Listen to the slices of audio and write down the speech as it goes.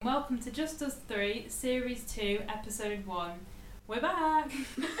welcome to Just Us 3, Series 2, Episode 1. We're back!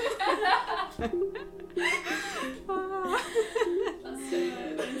 That's so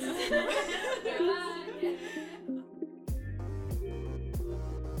good.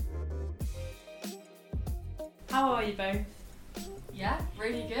 How are you both? Yeah,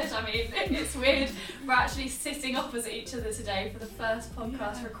 really good. I mean, it's weird. We're actually sitting opposite each other today for the first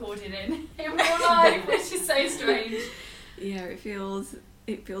podcast recorded in real life, which is so strange. Yeah, it feels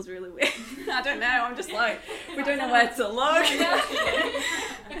really weird. I don't know, I'm just like, we don't know where to look.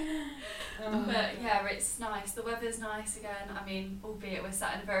 But yeah, it's nice. The weather's nice again. I mean, albeit we're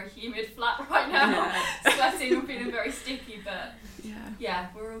sat in a very humid flat right now, sweating and feeling very sticky, but yeah,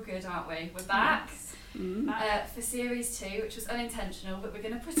 we're all good, aren't we? We're back. Yes. For series 2, which was unintentional, but we're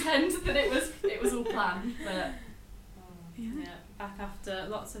going to pretend that it was all planned. But yeah, back after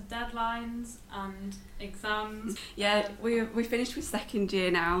lots of deadlines and exams. Yeah, we finished with second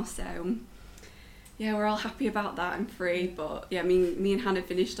year now, so yeah, we're all happy about that and free. But yeah, me and Hannah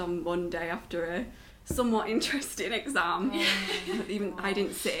finished on Monday after a somewhat interesting exam. Even I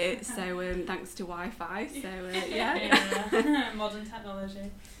didn't sit it, so thanks to Wi-Fi. So yeah. Modern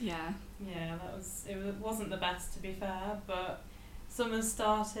technology. Yeah. Yeah, it wasn't the best, to be fair, but summer's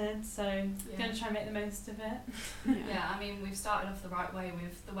started, so going to try and make the most of it. Yeah, I mean, we've started off the right way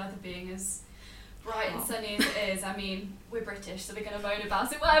with the weather being as bright and sunny as it is. I mean, we're British, so we're going to moan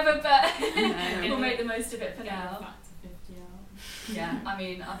about it, whatever, but we'll make the most of it for now. Back to 50 out. Yeah, I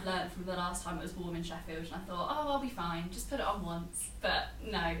mean, I've learned from the last time it was warm in Sheffield, and I thought, oh, I'll be fine, just put it on once. But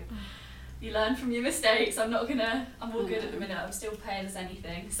no, you learn from your mistakes. I'm all good at the minute. I'm still pale as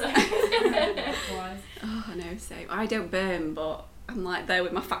anything. So. Oh, I know, same. I don't burn, but I'm like there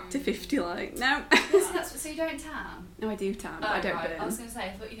with my factor 50, like, no. So you don't tan? No, I do tan, but I don't burn. I was going to say,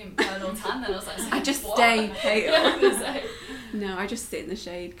 I thought you didn't burn or tan, then I was like, I just what? stay pale. So. No, I just sit in the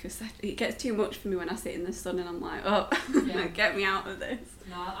shade because it gets too much for me when I sit in the sun and I'm like, oh, get me out of this.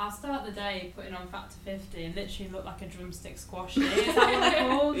 No, I'll start the day putting on factor 50 and literally look like a drumstick squash. Is that what they're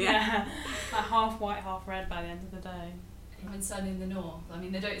called? Yeah. Like half white, half red by the end of the day. When sun in the north, I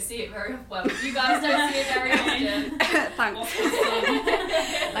mean, they don't see it very well. You guys don't see it very often. Thanks.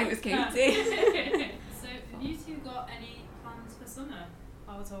 Thanks, Katie. So, have you two got any plans for summer?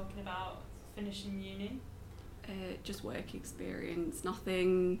 I was talking about finishing uni. Just work experience,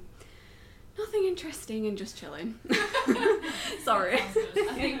 nothing interesting, and just chilling. Sorry.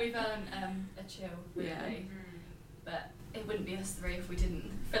 I think we've earned a chill, really. But it wouldn't be us three if we didn't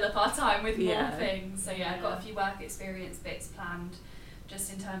fill up our time with more things. So yeah, I've got a few work experience bits planned,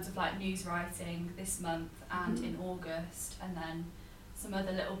 just in terms of like news writing this month and in August, and then some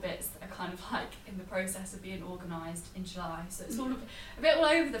other little bits that are kind of like in the process of being organised in July. So it's all a bit all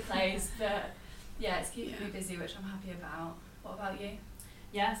over the place, but yeah, it's keeping me busy, which I'm happy about. What about you?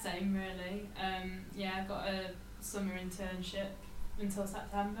 Yeah, same really. I've got a summer internship until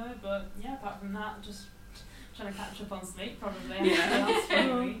September, but yeah, apart from that, just trying to catch up on sleep probably. Yeah.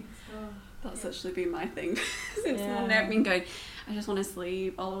 That's actually been my thing since Monday. I've been going, I just want to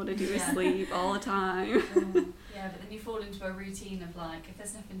sleep, all I want to do is sleep all the time. Yeah, but then you fall into a routine of like, if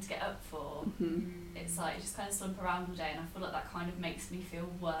there's nothing to get up for, it's like you just kind of slump around all day, and I feel like that kind of makes me feel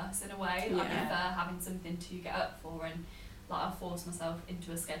worse in a way. Like I prefer having something to get up for, and like I'll force myself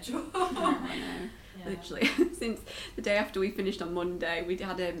into a schedule. I know. Literally, since the day after we finished on Monday, we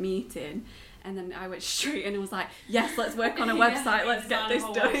had a meeting, and then I went straight in and was like, yes, let's work on a website, let's get this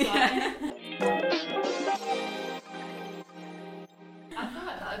done. I feel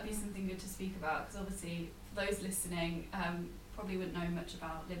like that would be something good to speak about, because obviously for those listening probably wouldn't know much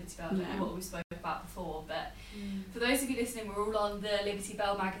about Liberty Bell, don't know what we spoke about before, but for those of you listening, we're all on the Liberty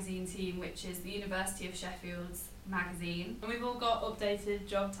Bell magazine team, which is the University of Sheffield's magazine. And we've all got updated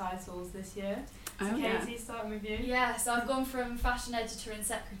job titles this year. So Katie, starting with you. Yeah, so I've gone from fashion editor and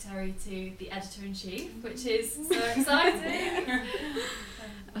secretary to the editor-in-chief, which is so exciting.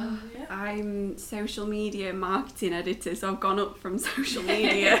 I'm social media marketing editor, so I've gone up from social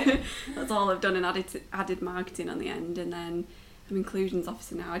media. That's all I've done, and added marketing on the end, and then I'm inclusions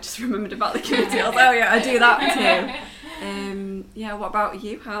officer now. I just remembered about the committee. I was like, oh yeah, I do that too. What about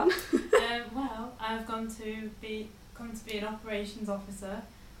you, Han? Well, I've come to be an operations officer,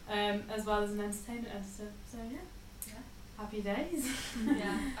 as well as an entertainment editor. So yeah. Happy days.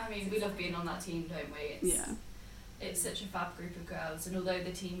 Yeah, I mean, we love being on that team, don't we? It's such a fab group of girls, and although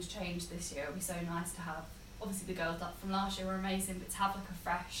the team's changed this year, it'll be so nice to have, obviously the girls that from last year were amazing, but to have like a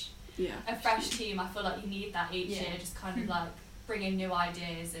fresh team, I feel like you need that each year, just kind of like bring in new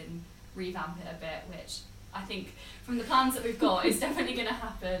ideas and revamp it a bit, which I think from the plans that we've got is definitely going to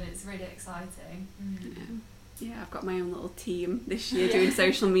happen. It's really exciting. Yeah, I've got my own little team this year doing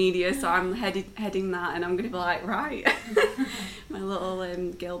social media, so I'm heading that, and I'm going to be like, right, my little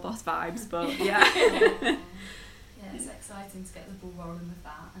girl boss vibes, but yeah. Yeah, it's exciting to get the ball rolling with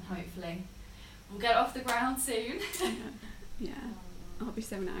that, and hopefully we'll get it off the ground soon. Yeah. That'll be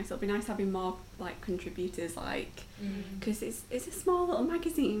so nice. It'll be nice having more like contributors, like, because it's a small little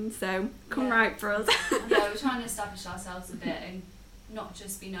magazine, so come right for us. Yeah, we're trying to establish ourselves a bit and not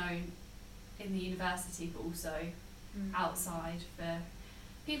just be known in the university, but also outside for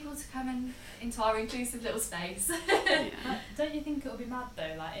people to come into our inclusive little space. Don't you think it'll be mad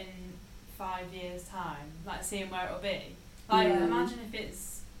though, like in 5 years' time, like seeing where it'll be? Like, imagine if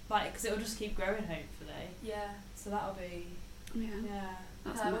it's like, because it'll just keep growing, hopefully. Yeah. So that'll be.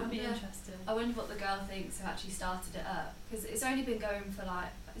 That would be interesting. I wonder what the girl thinks who actually started it up, because it's only been going for like,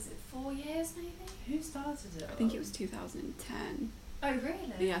 is it 4 years maybe? Who started it? I think it was 2010. Oh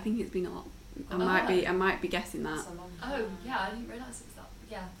really? Yeah, I think it's been a lot. I might be guessing that. That's a long Oh time. yeah, I didn't realise it was that.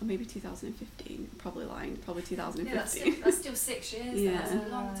 Yeah. Or maybe 2015. Probably lying. Probably 2015. Yeah, that's still 6 years. Yeah. That's a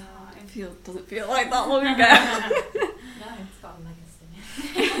long time. Doesn't feel like that long ago. No, it's got a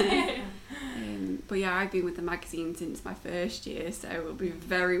legacy. But yeah, I've been with the magazine since my first year, so it'll be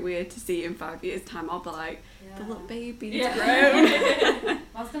very weird to see in 5 years' time. I'll be like, the little baby's grown.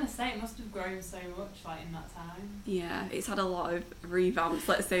 I was going to say, it must have grown so much like in that time. Yeah, it's had a lot of revamps,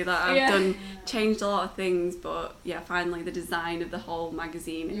 let's say that. I've changed a lot of things, but yeah, finally the design of the whole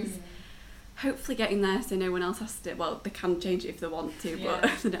magazine is hopefully getting there, so no one else has to, well, they can change it if they want to, but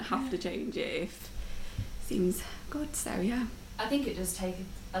they don't have to change it if seems good, so yeah. I think it does take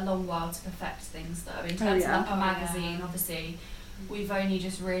a long while to perfect things though. In terms of like a magazine, obviously we've only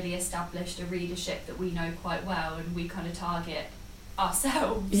just really established a readership that we know quite well, and we kind of target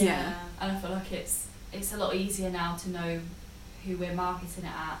ourselves. Yeah. And I feel like it's a lot easier now to know who we're marketing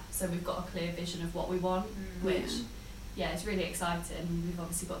it at, so we've got a clear vision of what we want, which it's really exciting. We've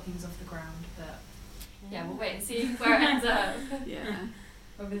obviously got things off the ground, but we'll wait and see where it ends up. Yeah.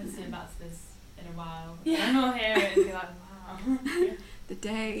 We'll be listening back to this in a while. Yeah. And we'll hear it and be like, wow. The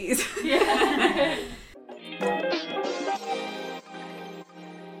days. Yeah.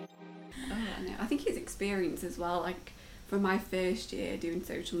 I think it's experience as well, like from my first year doing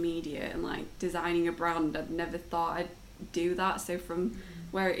social media and like designing a brand, I'd never thought I'd do that, so from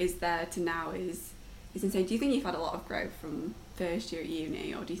where it is there to now is insane. Do you think you've had a lot of growth from first year at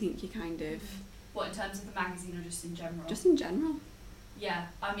uni, or do you think you kind of... What, in terms of the magazine or just in general? Just in general. Yeah,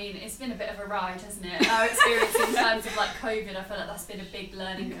 I mean, it's been a bit of a ride, hasn't it? Our experience in terms of like COVID, I feel like that's been a big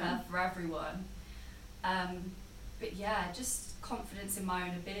learning curve for everyone. But yeah, just confidence in my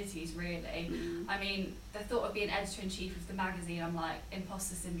own abilities, really. I mean, the thought of being editor-in-chief of the magazine, I'm like,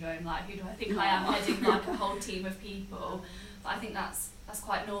 imposter syndrome, like, who do I think I am, heading like a whole team of people? But I think that's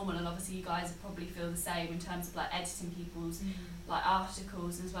quite normal, and obviously you guys would probably feel the same in terms of like editing people's like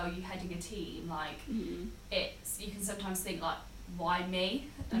articles as well. You heading a team, like it's, you can sometimes think like, why me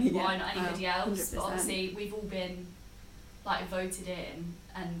and why not anybody else? 100%. But obviously we've all been like voted in,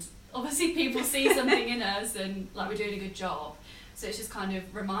 and obviously people see something in us and like we're doing a good job, so it's just kind of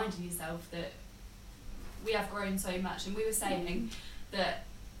reminding yourself that we have grown so much. And we were saying that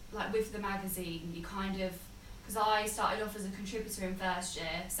like with the magazine, you kind of, because I started off as a contributor in first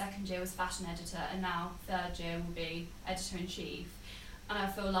year, second year was fashion editor, and now third year will be editor-in-chief, and I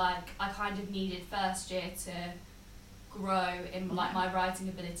feel like I kind of needed first year to grow in like my writing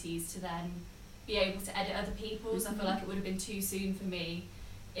abilities to then be able to edit other people's. I feel like it would have been too soon for me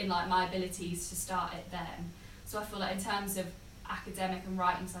in like my abilities to start it then. So I feel like in terms of academic and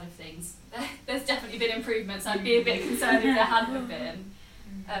writing side of things, there's definitely been improvements. I'd be a bit concerned if there hadn't been.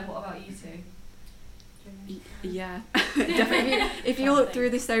 What about you two? Yeah, definitely. If you look through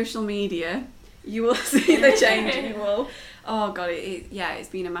the social media, you will see the change. You will. Oh god, it's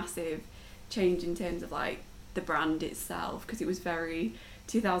been a massive change in terms of like the brand itself, because it was very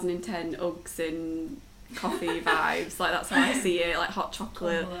 2010 Uggs and coffee vibes, like that's how I see it, like hot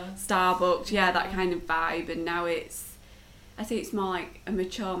chocolate, Starbucks, that kind of vibe. And now I say it's more like a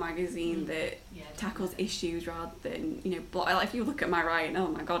mature magazine that tackles issues rather than, like if you look at my writing, oh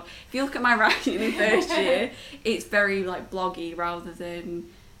my god, if you look at my writing in first year, it's very like bloggy rather than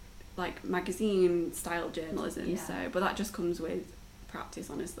like magazine style journalism. So, but that just comes with practice,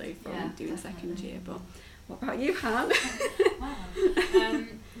 honestly, from doing second year. But what about you, Han? Wow.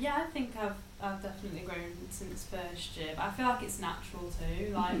 I think I've definitely grown since first year, but I feel like it's natural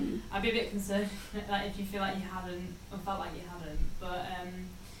too. Like I'd be a bit concerned like if you feel like you hadn't or felt like you hadn't. But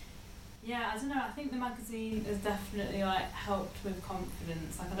I don't know. I think the magazine has definitely like helped with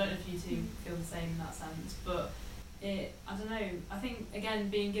confidence. Like I don't know if you two feel the same in that sense, but I don't know. I think again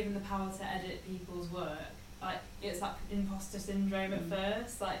being given the power to edit people's work like it's like imposter syndrome at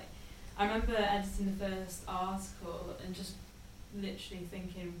first. Like I remember editing the first article and just literally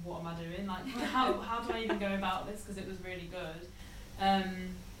thinking, what am I doing? Like how do I even go about this? Because it was really good.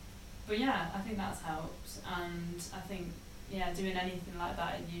 But yeah, I think that's helped, and I think doing anything like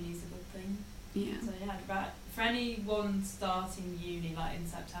that in uni is a good thing. Yeah. So yeah, but for anyone starting uni like in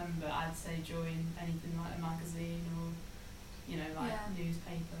September, I'd say join anything like a magazine or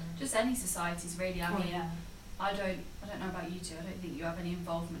newspaper. Just any societies really. I mean, yeah. I don't know about you two. I don't think you have any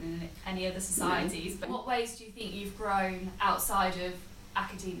involvement in any other societies. But what ways do you think you've grown outside of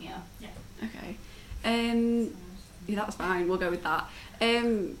academia? Yeah. Okay. Yeah, that's fine. We'll go with that.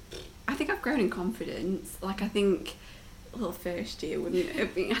 I think I've grown in confidence. Like I think a little first year wouldn't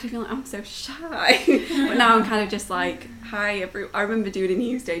have been. I'd feel like I'm so shy, but now I'm kind of just like, hi everyone. I remember doing a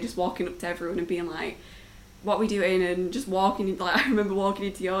news day, just walking up to everyone and being like, what are we doing? And just walking. Like I remember walking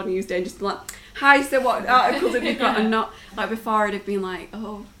into your news day and just like, hi. So what articles have you got? And not like before I'd have been like,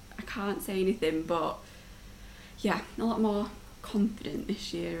 oh, I can't say anything. But yeah, a lot more confident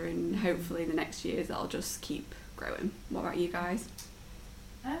this year, and hopefully the next years I'll just keep growing. What about you guys?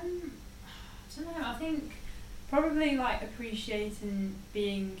 I don't know. I think probably like appreciating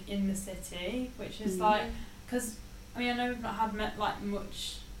being in the city, which is like, because I know we've not had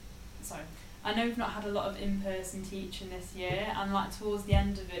I know we've not had a lot of in-person teaching this year, and like towards the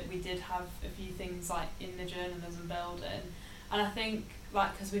end of it we did have a few things like in the journalism building, and I think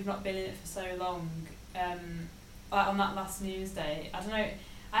like because we've not been in it for so long, like on that last news day, I don't know,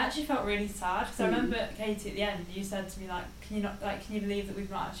 I actually felt really sad because I remember, Katie, at the end you said to me like, can you believe that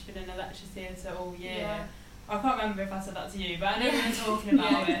we've not actually been in a lecture theatre all year? Yeah. I can't remember if I said that to you, but I know we were talking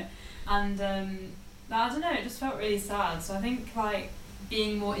about it, and I don't know, it just felt really sad. So I think like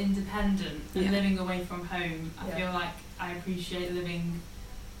being more independent and living away from home, I feel like I appreciate living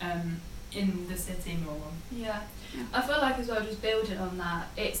in the city more. Yeah. I feel like as well, just building on that,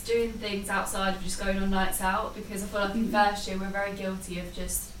 it's doing things outside of just going on nights out, because I feel like in first year we're very guilty of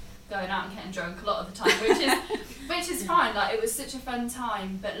just going out and getting drunk a lot of the time, which is fine. Like it was such a fun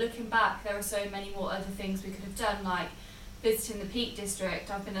time, but looking back, there are so many more other things we could have done, like visiting the Peak District.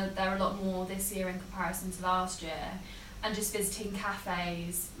 I've been there a lot more this year in comparison to last year, and just visiting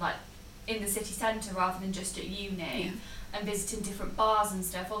cafes like in the city centre rather than just at uni, and visiting different bars and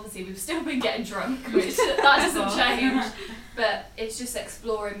stuff. Obviously we've still been getting drunk, which that doesn't change, but it's just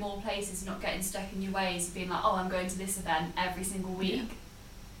exploring more places, not getting stuck in your ways, being like, oh, I'm going to this event every single week.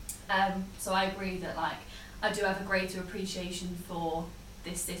 So I agree that like I do have a greater appreciation for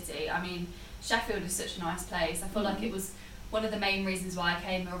this city. I mean, Sheffield is such a nice place. I feel like it was one of the main reasons why I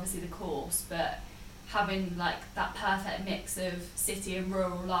came here, obviously the course, but having like that perfect mix of city and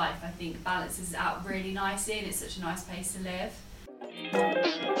rural life, I think balances it out really nicely, and it's such a nice place to live.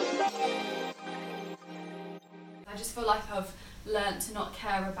 I just feel like I've learnt to not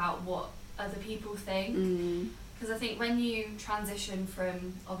care about what other people think, because I think when you transition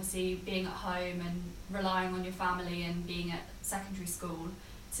from obviously being at home and relying on your family and being at secondary school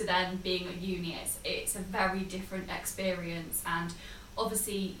to then being at uni, it's a very different experience, and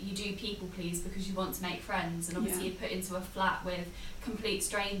obviously you do people please because you want to make friends, and obviously you're put into a flat with complete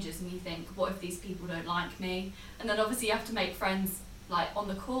strangers and you think, what if these people don't like me? And then obviously you have to make friends like on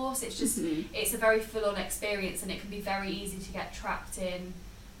the course. It's just it's a very full-on experience, and it can be very easy to get trapped in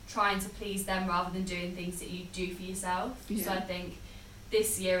trying to please them rather than doing things that you do for yourself. So I think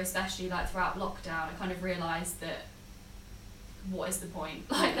this year, especially like throughout lockdown, I kind of realised that what is the point?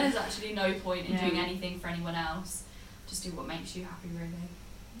 Like there's actually no point in doing anything for anyone else. Just do what makes you happy,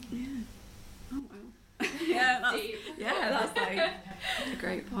 really. Yeah. Oh wow. That's like a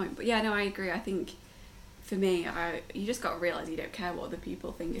great point. But yeah, no, I agree. I think for me, you just got to realise you don't care what other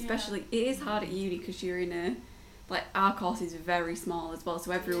people think. Especially, it is hard at uni because you're in a, like our course is very small as well,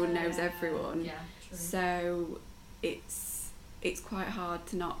 so everyone knows everyone. Yeah, true. So it's quite hard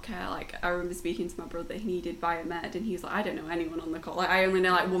to not care. Like I remember speaking to my brother, he did biomed, and he was like, I don't know anyone on the course. Like I only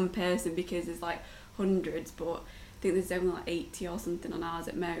know like one person because there's like hundreds, but I think there's only like 80 or something on ours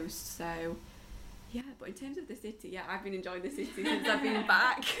at most. So yeah, but in terms of the city, I've been enjoying the city since I've been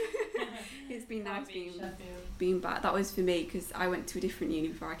back. It's been nice being back. That was for me because I went to a different uni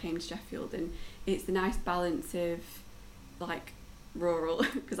before I came to Sheffield, and it's the nice balance of like rural,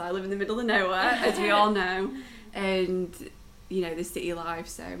 because I live in the middle of nowhere, as we all know, and you know the city life.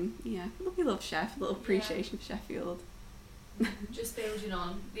 So yeah, we love Sheff, a little appreciation for Sheffield. Just building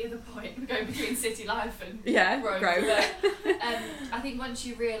on the other point, we're going between city life and growth. But, I think once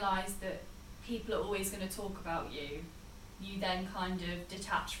you realise that people are always going to talk about you, you then kind of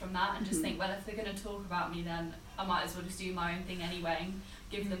detach from that and just think, well, if they're going to talk about me, then I might as well just do my own thing anyway.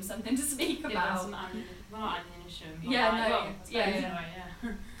 give them something to speak Give about. them some not ammunition.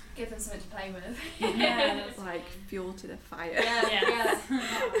 Give them something to play with. Yeah, It's like fuel to the fire. Yeah.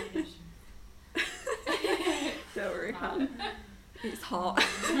 Not ammunition. Don't worry, Han. It's hot.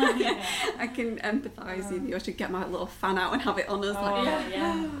 Yeah. I can empathise with you. I should get my little fan out and have it on us.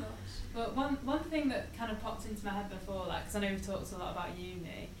 Yeah. But one thing that kind of popped into my head before, like, because I know we've talked a lot about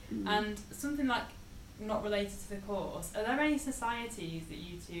uni, and something like not related to the course, are there any societies that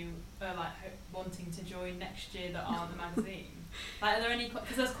you two are like wanting to join next year that aren't the magazine? Like, are there any,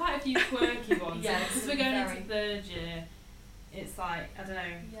 because there's quite a few quirky ones. Yeah, because we're going into third year, it's like, I don't know,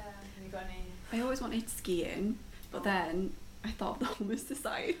 have you got any? I always wanted skiing, but then I thought of the Hummus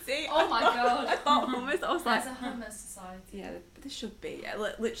Society. Oh my god. I thought hummus. I was like, there's a hummus society. yeah, but there should be. Yeah,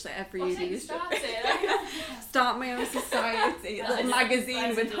 literally every What's uni it should be. started? Start my own society, a little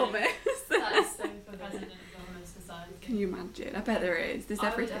magazine with hummus. That is so funny. President of the Hummus Society. Can you imagine? I bet there is. There's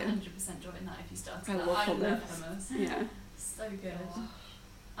everything. I would 100% join that if you started I that. love I hummus. love hummus. Yeah. So good.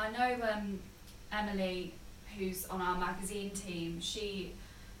 I know Emily, who's on our magazine team, she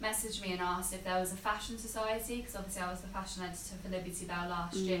messaged me and asked if there was a fashion society, because obviously I was the fashion editor for Liberty Bell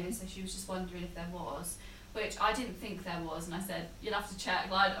last year, so she was just wondering if there was, which I didn't think there was, and I said, you'll have to check,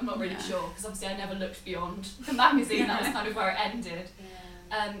 like, I'm not really sure, because obviously I never looked beyond the magazine, that was kind of where it ended.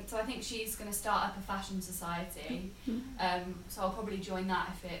 So I think she's going to start up a fashion society, so I'll probably join that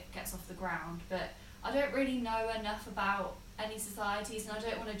if it gets off the ground, but I don't really know enough about any societies, and I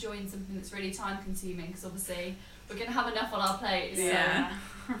don't want to join something that's really time consuming, because obviously we're going to have enough on our plates. Yeah.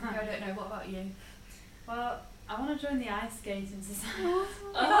 So I don't know. What about you? Well, I want to join the ice skating society.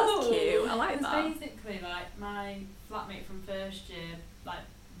 That's cute. I like that. Because basically, like, my flatmate from first year, like,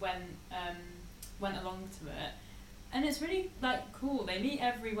 went along to it, and it's really, like, cool. They meet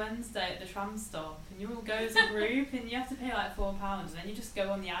every Wednesday at the tram stop, and you all go as a group, and you have to pay like £4, and then you just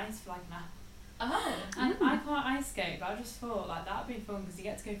go on the ice for like an hour. Oh. And I can't ice skate, but I just thought, like, that'd be fun because you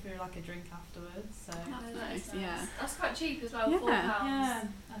get to go through like a drink afterwards. So That's nice. Yeah. That's quite cheap as well. Yeah. £4. yeah,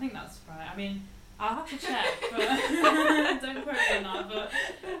 I think that's right. I mean, I'll have to check, but don't quote me on that. But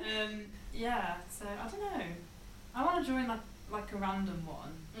yeah, so I don't know. I want to join like a random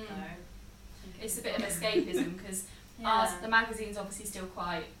one. So It's a bit of escapism because the magazine's obviously still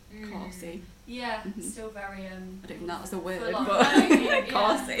quite Classy. Yeah, still very I don't think that's a word, full on. but Yeah.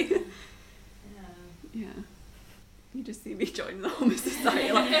 classy. Yeah. You just see me joining the Hummus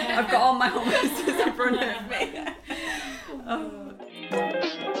Society. Like, I've got all my hummus in front of me.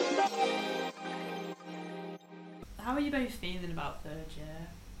 How are you both feeling about third year,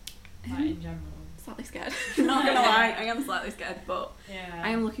 like, in general? Slightly scared. Not gonna lie, I am slightly scared, but Yeah. I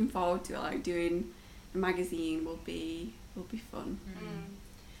am looking forward to it. Like, doing a magazine will be fun.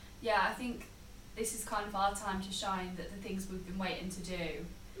 Yeah, I think this is kind of our time to shine, that the things we've been waiting to do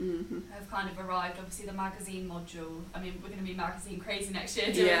have kind of arrived. Obviously the magazine module, I mean, we're going to be magazine crazy next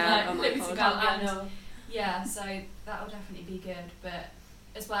year doing Liberty Bell, and yeah, so that'll definitely be good. But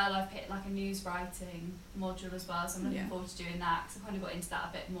as well, I've picked like a news writing module as well, so I'm looking forward to doing that, because I've kind of got into that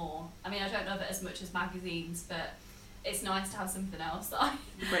a bit more. I mean, I don't love it as much as magazines, but it's nice to have something else that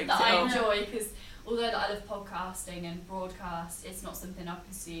I enjoy, because although I love podcasting and broadcast, it's not something I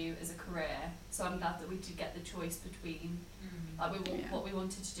pursue as a career, so I'm glad that we did get the choice between like what we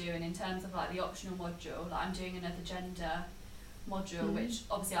wanted to do. And in terms of like the optional module, like, I'm doing another gender module, which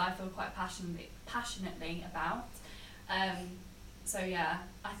obviously I feel quite passionately about. So yeah,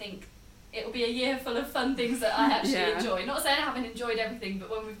 I think it will be a year full of fun things that I actually enjoy. Not saying I haven't enjoyed everything,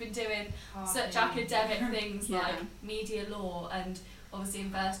 but when we've been doing such academic things like media law, and obviously in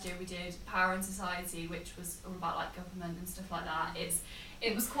first year we did Power and Society, which was all about like government and stuff like that.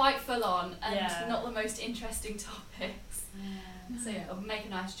 It was quite full on and not the most interesting topics. So yeah, it'll make a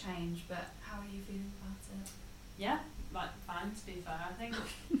nice change. But how are you feeling about it? Yeah, like, fine, to be fair. I think,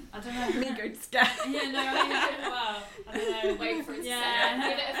 I don't know. Me going scared. Yeah, no, well, I don't know. Wait for it to say.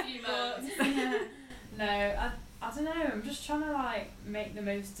 Give it a few months. No, I don't know. I'm just trying to like make the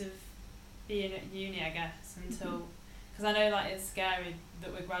most of being at uni, I guess, until, because I know like it's scary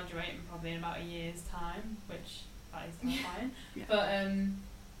that we're graduating probably in about a year's time, which that is terrifying. But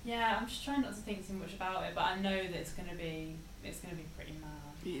yeah, I'm just trying not to think too much about it. But I know that it's gonna be pretty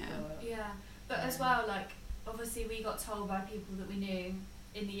mad. Yeah, but as well, like, obviously we got told by people that we knew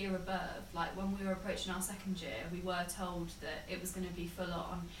in the year above, like when we were approaching our second year, we were told that it was going to be full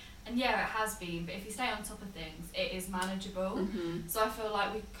on. And yeah, it has been, but if you stay on top of things, it is manageable. So I feel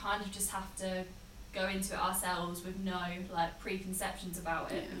like we kind of just have to go into it ourselves with no like preconceptions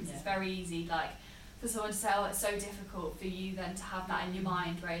about it, because it's very easy like for someone to say, oh, it's so difficult, for you then to have that in your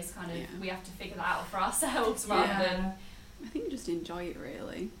mind, whereas kind of we have to figure that out for ourselves rather than I think just enjoy it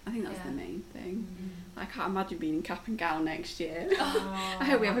really. I think that's the main thing. Mm-hmm. I can't imagine being in cap and gown next year. Oh, I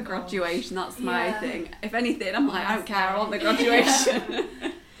hope we have a graduation, that's my thing. If anything, I'm like, I don't care, I want the graduation.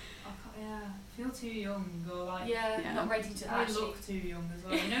 I feel too young, or like not ready to actually look too young as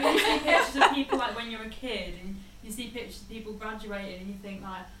well. You know, when you see pictures of people like when you're a kid and you see pictures of people graduating and you think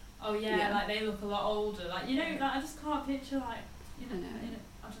like, oh like they look a lot older. Like, you know, like I just can't picture like, you know,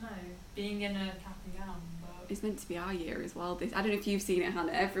 I don't know, being in a cap and gown. But it's meant to be our year as well. I don't know if you've seen it,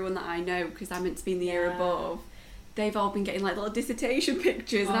 Hannah. Everyone that I know, because I'm meant to be in the year above, they've all been getting like little dissertation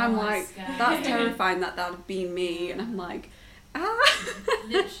pictures, and I'm like, that's terrifying that would be me, and I'm like,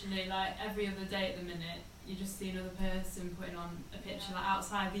 literally, like every other day at the minute, you just see another person putting on a picture like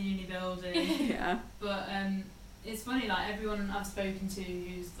outside the uni building. Yeah. But it's funny, like everyone I've spoken to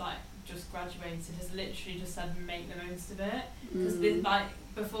who's like just graduated has literally just said make the most of it, because like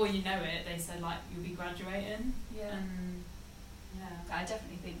before you know it, they said like you'll be graduating. I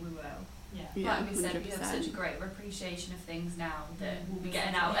definitely think we will. Yeah. Like we said, 100%. we have such a greater appreciation of things now that we'll be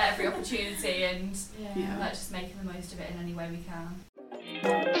getting out every opportunity and like just making the most of it in any way we can.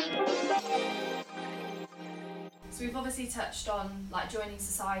 So we've obviously touched on like joining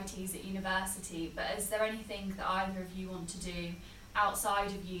societies at university, but is there anything that either of you want to do outside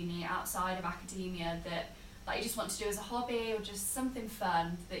of uni, outside of academia, that like you just want to do as a hobby, or just something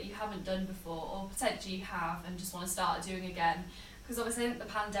fun that you haven't done before, or potentially you have and just want to start doing again? Because obviously I think the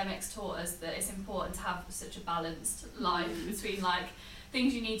pandemic's taught us that it's important to have such a balanced life between like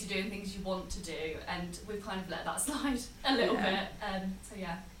things you need to do and things you want to do, and we've kind of let that slide a little bit. So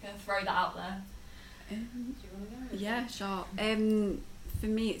gonna throw that out there. Do you want to go? Yeah, sure. For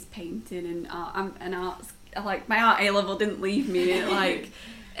me, it's painting and art. I'm an arts. Like my art A level didn't leave me. Like,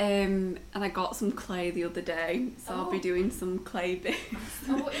 and I got some clay the other day, so I'll be doing some clay bits.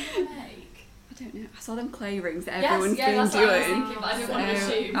 Oh, what are you gonna make? I don't know. I saw them clay rings that everyone's been that's doing. What I was thinking, but I didn't want to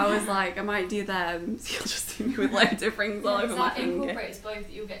assume. I was like, I might do them. So you'll just see me with loads of rings all over my finger. That incorporates both,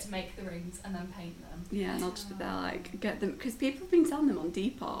 that you'll get to make the rings and then paint them. Yeah, and I'll just be there like get them, because people have been selling them on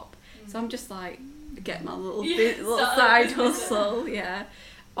Depop. So I'm just like get my little side hustle,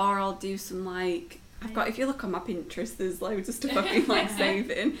 or I'll do some like, I've got, if you look on my Pinterest, there's loads of stuff I've been like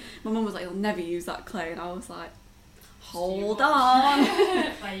saving. My mum was like, you'll never use that clay, and I was like, hold on.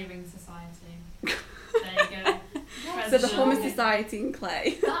 Clay Ring Society. There you go. So the Hummus Society in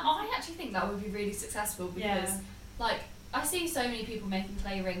clay. I actually think that would be really successful, because like I see so many people making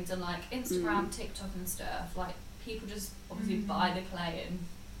clay rings on like Instagram, TikTok and stuff. Like people just obviously buy the clay and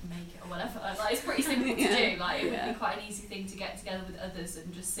make it or whatever. Like it's pretty simple to do. Like it would be quite an easy thing to get together with others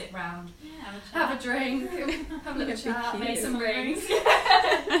and just sit round, have a drink, have a little chat, make some rings.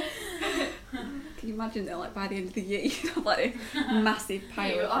 Can you imagine though, like by the end of the year you have like a massive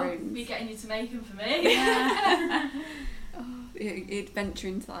pile of rings? I'll be getting you to make them for me. You'd venture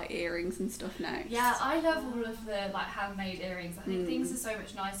into like earrings and stuff next. Yeah, I love all of the like handmade earrings. I think things are so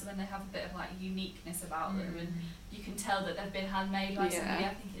much nicer when they have a bit of like uniqueness about them, and you can tell that they've been handmade by somebody.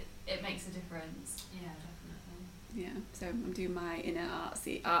 I think it makes a difference. Yeah, definitely. Yeah, so I'm doing my inner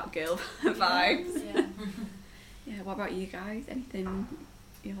artsy art girl vibes. Yeah, what about you guys? Anything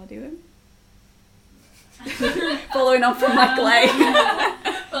you're doing? Following on from my clay.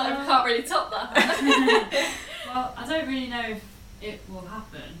 Well, I can't really top that. Well, I don't really know if it will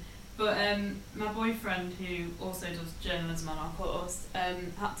happen, but my boyfriend, who also does journalism on our course,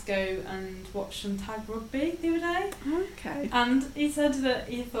 had to go and watch some tag rugby the other day. Okay. And he said that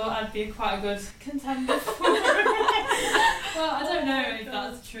he thought I'd be quite a good contender for it. Well, I don't know if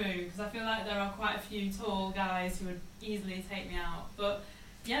that's true, because I feel like there are quite a few tall guys who would easily take me out, but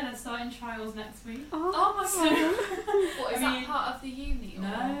yeah, they're starting trials next week. Oh my god. What, is that part of the uni? Or?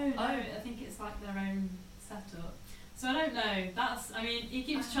 No, I think it's like their own setup. So I don't know. That's, I mean, he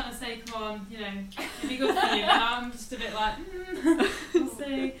keeps trying to say, come on, you know, it'd be good for you, but I'm just a bit like, we'll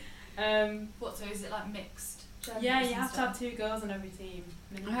see. What, so is it like mixed? Yeah, you have to have 2 girls on every team.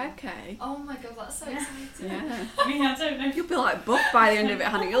 Okay. Oh my god, that's so exciting. Yeah. I mean, I don't know. You'll be like buff by the end of it,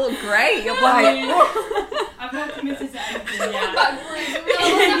 honey. You'll look great. You'll be like, I'm not committed to anything yet.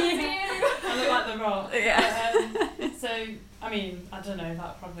 I look like the Rock. Yeah. So, I mean, I don't know,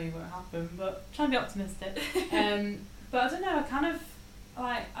 that probably won't happen, but I'm trying to be optimistic. But I don't know, I kind of,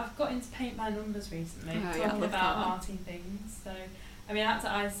 like, I've got into paint by numbers recently, talking about arty things. So, I mean, I had to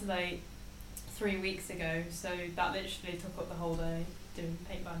isolate 3 weeks ago, so that literally took up the whole day doing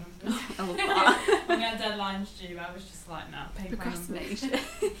paint by numbers. I love that. When we had deadlines due, I was just like, no, paint by numbers. Procrastination.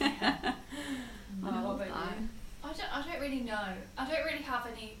 What about you? I don't really know. I don't really have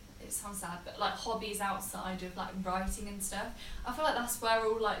any it sounds sad, but like hobbies outside of like writing and stuff. I feel like that's where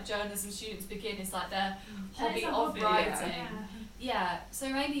all like journalism students begin, is like their hobby of writing. Yeah, so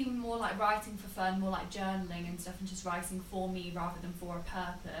maybe more like writing for fun, more like journaling and stuff, and just writing for me rather than for a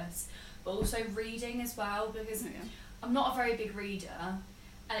purpose. But also reading as well, because I'm not a very big reader,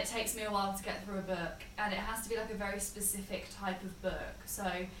 and it takes me a while to get through a book, and it has to be like a very specific type of book.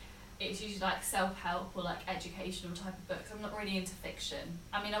 So it's usually like self-help or like educational type of books. I'm not really into fiction.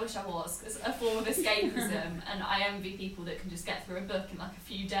 I mean, I wish I was. It's a form of escapism, and I envy people that can just get through a book in like a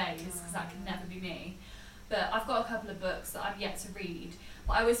few days, because that can never be me. But I've got a couple of books that I've yet to read,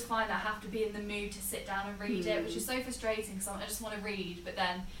 but I always find I have to be in the mood to sit down and read it, which is so frustrating, because I just want to read, but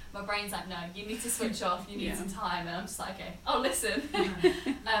then my brain's like, no, you need to switch off, you need some time, and I'm just like, okay, I'll listen.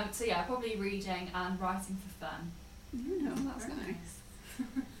 So yeah, probably reading and writing for fun. That's nice.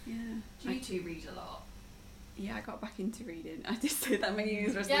 Yeah. Do you two read a lot? Yeah, I got back into reading. I just did that my New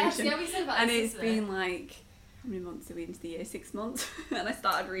Year's resolution. Yes, we said about and this, it's been like, how many months are we into the year? 6 months. And I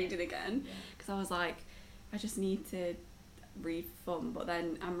started reading again, because I was like, I just need to read fun, but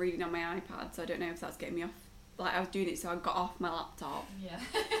then I'm reading on my iPad, so I don't know if that's getting me off. Like, I was doing it, so I got off my laptop. Yeah.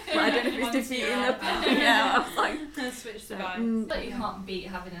 But I don't know if it's defeating the point. Yeah, I was like, switch the vibes. But you can't beat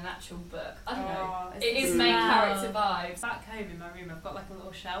having an actual book. I don't know. It's It is main character vibes. Back home in my room, I've got like a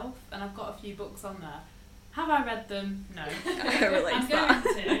little shelf, and I've got a few books on there. Have I read them? No. I relate I'm to that.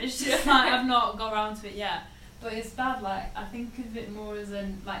 going to. It's just like I've not got around to it yet. But it's bad, like, I think of it more as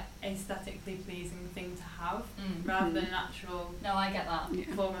an like aesthetically pleasing thing to have, rather than an actual No, I get that.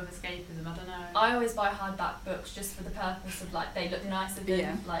 form of escapism. I don't know. I always buy hardback books just for the purpose of like they look nicer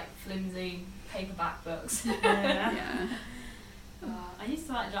than like flimsy paperback books. I used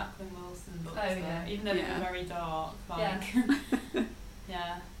to like Jacqueline Wilson books, though, even though they were very dark. Like,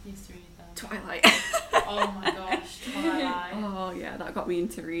 used to read them. Twilight. Oh my gosh, Twilight. Oh yeah, that got me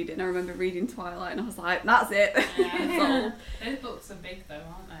into reading. I remember reading Twilight, and I was like, that's it. Those books are big though,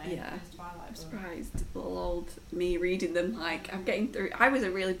 aren't they? Yeah. Those Twilight I'm books. surprised little old me reading them. Like, I'm getting through. I was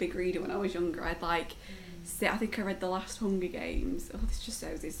a really big reader when I was younger. I'd like sit. I think I read the last Hunger Games. Oh, this just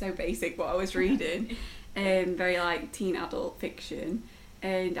shows it's so basic what I was reading. Very like teen adult fiction,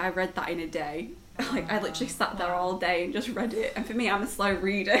 and I read that in a day. Like, I literally sat there all day and just read it. And for me, I'm a slow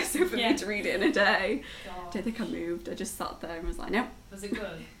reader, so for me to read it in a day, I don't think I moved. I just sat there and was like, nope. Was it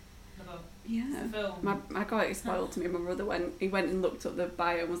good? The book? Yeah. The film? I got it spoiled to me. My brother went and looked up the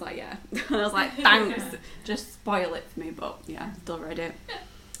bio and was like, yeah. And I was like, thanks. Just spoil it for me. But yeah, still read it.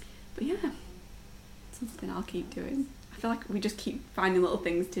 But yeah, something I'll keep doing. I feel like we just keep finding little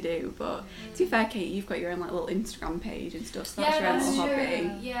things to do. But to be fair, Kate, you've got your own like little Instagram page and stuff. So that's your own little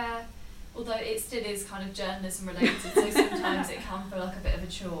hobby. Yeah. Although it still is kind of journalism related, so sometimes it can feel like a bit of a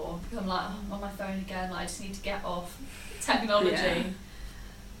chore, because I'm like, on my phone again, like, I just need to get off technology.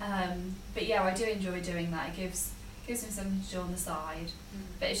 But yeah, I do enjoy doing that. It gives me something to do on the side.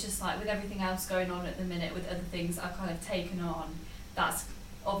 But it's just like, with everything else going on at the minute, with other things I've kind of taken on, that's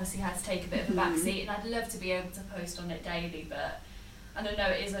obviously had to take a bit of a backseat, and I'd love to be able to post on it daily, but and I know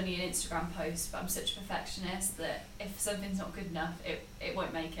it is only an Instagram post, but I'm such a perfectionist that if something's not good enough, it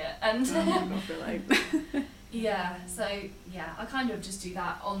won't make it. And yeah, so yeah, I kind of just do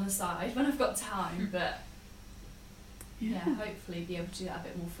that on the side when I've got time, but hopefully be able to do that a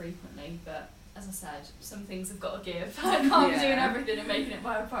bit more frequently. But as I said, some things have got to give. I can't be doing everything and making it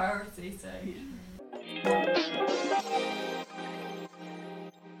my priority, so.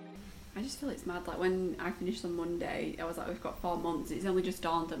 I just feel it's mad. Like, when I finished on Monday, I was like, we've got 4 months. It's only just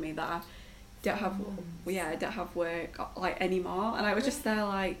dawned on me that I don't have work like anymore. And I was just there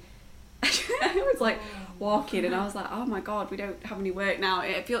like, I was like walking, and I was like, oh my god, we don't have any work now.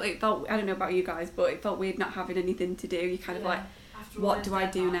 It felt, I don't know about you guys, but it felt weird not having anything to do. You kind of like, what do I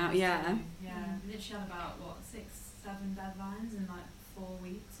do now? Yeah. Literally had about 6-7 deadlines in like 4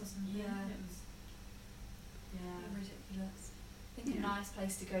 weeks or something. Yeah. It was ridiculous. I think a nice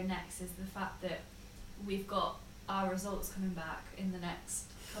place to go next is the fact that we've got our results coming back in the next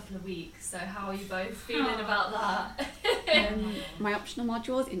couple of weeks. So how are you both feeling about that? My optional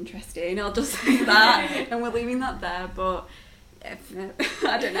module is interesting, I'll just say that, and we're leaving that there, but I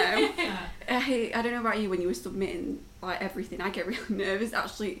don't know. I don't know about you. When you were submitting like everything, I get really nervous,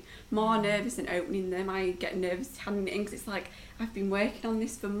 actually more nervous than opening them. I get nervous handing it in, because it's like, I've been working on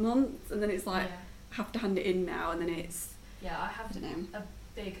this for months, and then it's like, I have to hand it in now, and then it's I have a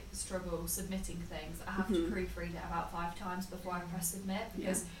big struggle submitting things. I have to proofread it about 5 times before I press submit,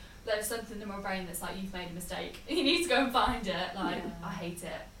 because there's something in my brain that's like, you've made a mistake, you need to go and find it. Like, I hate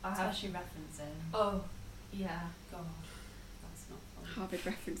it. Especially referencing. Oh, yeah. God, that's not fun. Harvard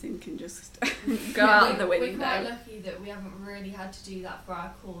referencing can just go out the window. We're quite lucky that we haven't really had to do that for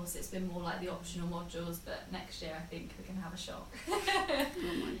our course. It's been more like the optional modules, but next year I think we're going to have a shock.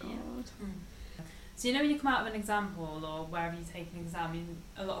 Oh my god. So you know when you come out of an exam hall or wherever you take an exam,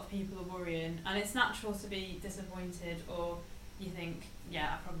 a lot of people are worrying, and it's natural to be disappointed, or you think,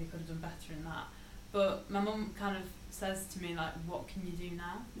 yeah, I probably could have done better in that. But my mum kind of says to me, like, what can you do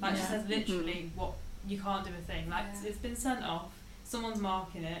now? Like, she says literally, what, you can't do a thing. Like, it's been sent off, someone's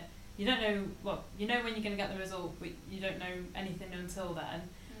marking it, you don't know, well, you know when you're going to get the result, but you don't know anything until then.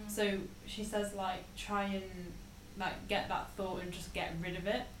 So she says, like, try and, like, get that thought and just get rid of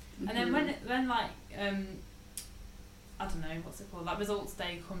it. And then when like, I don't know, what's it called, like results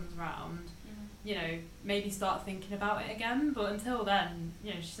day comes round, you know, maybe start thinking about it again, but until then,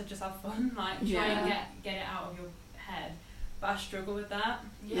 you know, she said just have fun, like try and get it out of your head. But I struggle with that.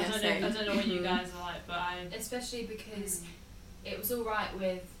 I don't know what you guys are like, but especially because it was alright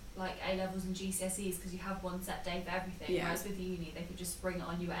with like A-levels and GCSEs because you have one set day for everything, whereas with uni they could just spring it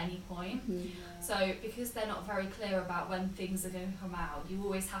on you at any point. So because they're not very clear about when things are going to come out, you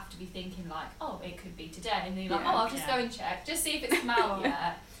always have to be thinking like, oh, it could be today, and then you're like, oh, I'll just go and check, just see if it's come out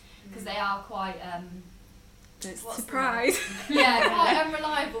yet, because they are quite surprise. Quite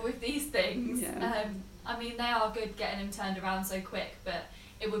unreliable with these things. I mean, they are good getting them turned around so quick, but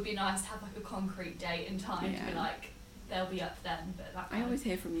it would be nice to have like a concrete date and time to be like, they'll be up then. But that I always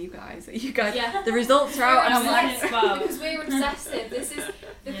hear from you guys that the results are out, and I'm like, because we're obsessive. This is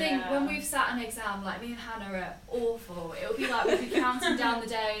the thing, when we've sat an exam, like me and Hannah are awful. It'll be like we'll be counting down the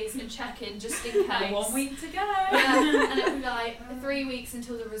days and checking just in case. 1 week to go. And it'll be like 3 weeks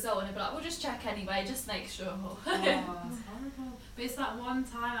until the result, and it'll be like, we'll just check anyway, just make sure. Oh, it's horrible. But it's that one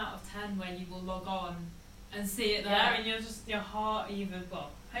time out of 10 when you will log on and see it there, and you're just, your heart even,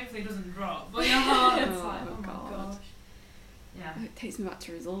 well, hopefully it doesn't drop, but your heart is like, oh my gosh. Yeah. It takes me back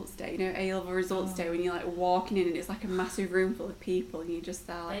to results day, you know, A-level results day, when you're like walking in and it's like a massive room full of people and you're just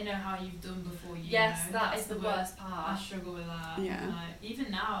there like... They know how you've done before you Yes, know. that is the worst part. I struggle with that. Yeah. Like,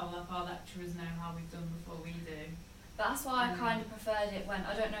 even now, like, our lecturers know how we've done before we do. That's why I kind of preferred it when,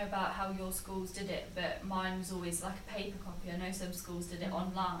 I don't know about how your schools did it, but mine was always like a paper copy. I know some schools did it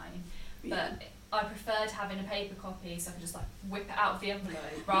online, but I preferred having a paper copy so I could just like whip it out of the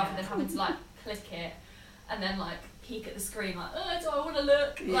envelope rather than having to like click it and then like peek at the screen like, oh, do I want to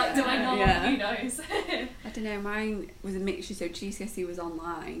look? Like, do I not? Who knows? I don't know, mine was a mixture, so GCSE was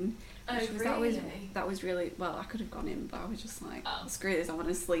online. Oh, really? That was really, well, I could have gone in, but I was just like, screw this, I want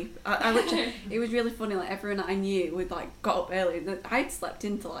to sleep. I literally, it was really funny, like everyone I knew would like got up early, I'd slept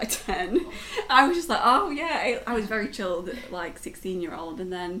until like 10. I was just like, oh yeah, I was very chilled, like 16-year-old,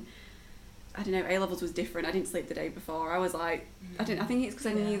 and then I don't know, A-levels was different. I didn't sleep the day before. I was like, I think it's because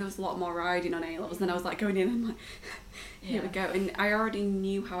I knew there was a lot more riding on A-levels. Then I was like going in and like, here we go. And I already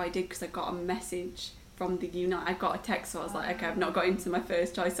knew how I did because I got a message from the uni. I got a text, so I was like, okay, I've not got into my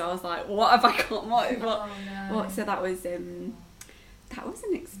first choice. So I was like, what have I got? What? So that was an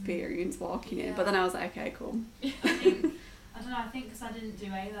experience walking in. But then I was like, okay, cool. I don't know. I think because I didn't do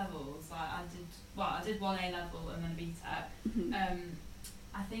A-levels, like I did one A-level and then a BTEC.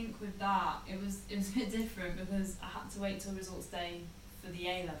 I think with that, it was a bit different because I had to wait till results day for the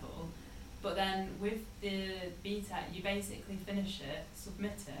A-level, but then with the BTEC, you basically finish it,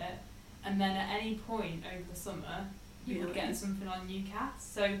 submit it, and then at any point over the summer, you would get something on UCAS.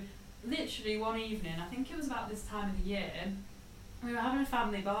 So literally one evening, I think it was about this time of the year, we were having a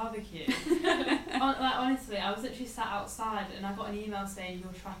family barbecue. Honestly, I was literally sat outside and I got an email saying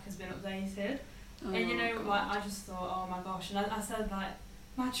your track has been updated. And you know, like, I just thought, oh my gosh, and I said like,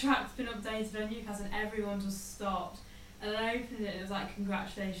 my track's been updated on UCAS, and everyone just stopped. And then I opened it and it was like,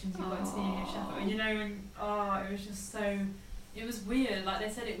 congratulations, you got into the UK Sheffield. And you know, and it was just so, it was weird. Like they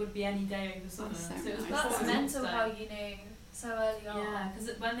said it would be any day over summer. So it was that's mental how you knew so early on. Yeah,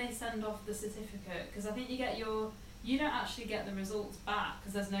 because when they send off the certificate, because I think you don't actually get the results back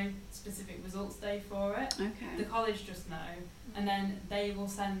because there's no specific results day for it. Okay. The college just know, and then they will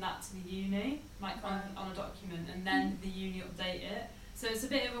send that to the uni, like on a document, and then the uni update it. So it's a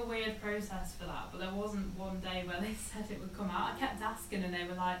bit of a weird process for that, but there wasn't one day where they said it would come out. I kept asking and they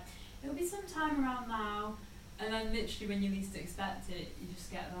were like, it'll be sometime around now, and then literally when you least expect it, you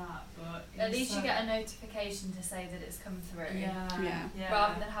just get that. But at least you get a notification to say that it's come through. Yeah.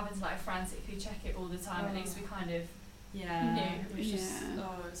 Rather than having to like frantically check it all the time, at least we kind of knew. It was just,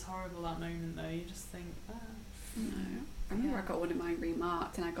 it's horrible that moment though. You just think, No. I remember I got one of mine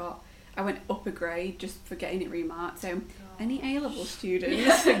remarked, and I went up a grade just for getting it remarked. So any A-level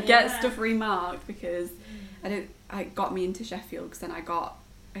students get stuff remarked because it got me into Sheffield, because then I got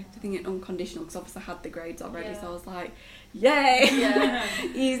think it unconditional because obviously I had the grades already, so I was like, yay,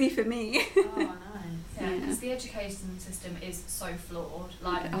 easy for me. Oh, nice. Yeah, because the education system is so flawed.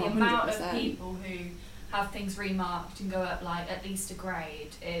 Like, the 100%. amount of people who have things remarked and go up like at least a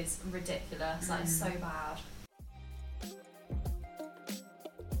grade is ridiculous. Like, it's so bad.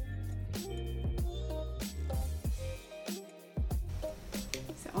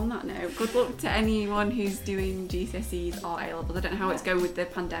 On that note, good luck to anyone who's doing GCSEs or A-levels. I don't know how it's going with the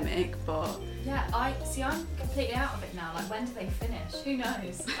pandemic, but... Yeah, I'm completely out of it now. Like, when do they finish? Who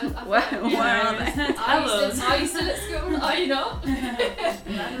knows? Where are they? Are you still at school? Are you not?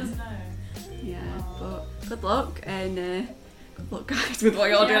 Let us know. Yeah, but good luck, and good luck, guys, with what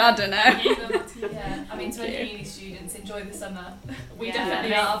you're doing. I don't know. Yeah, I mean, to any uni students, enjoy the summer. We Yeah.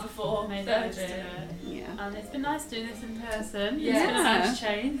 definitely are before Made third the most of year. it. Yeah. And it's been nice doing this in person. Yeah. It's been a nice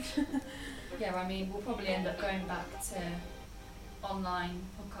change. Yeah, I mean, we'll probably end up going back to online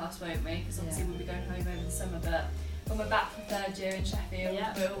podcasts, won't we? Because obviously we'll be going home over the summer, but when we're back for third year in Sheffield,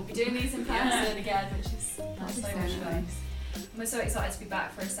 we'll be doing these in person again, which is so much fun. We're so excited to be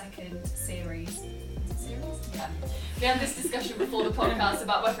back for a second series. Is it series? Yeah. We had this discussion before the podcast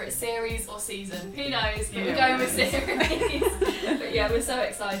about whether it's series or season. Who knows? But we're going with series. But yeah, we're so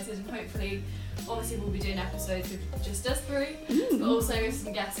excited, and hopefully, obviously, we'll be doing episodes with just us three, but also with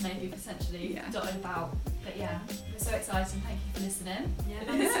some guests maybe potentially dotted about. But yeah, we're so excited, and thank you for listening.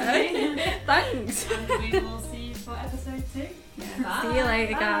 Yeah, Thanks. And we will see you for episode 2. Yeah. See you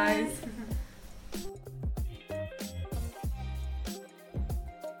later, guys.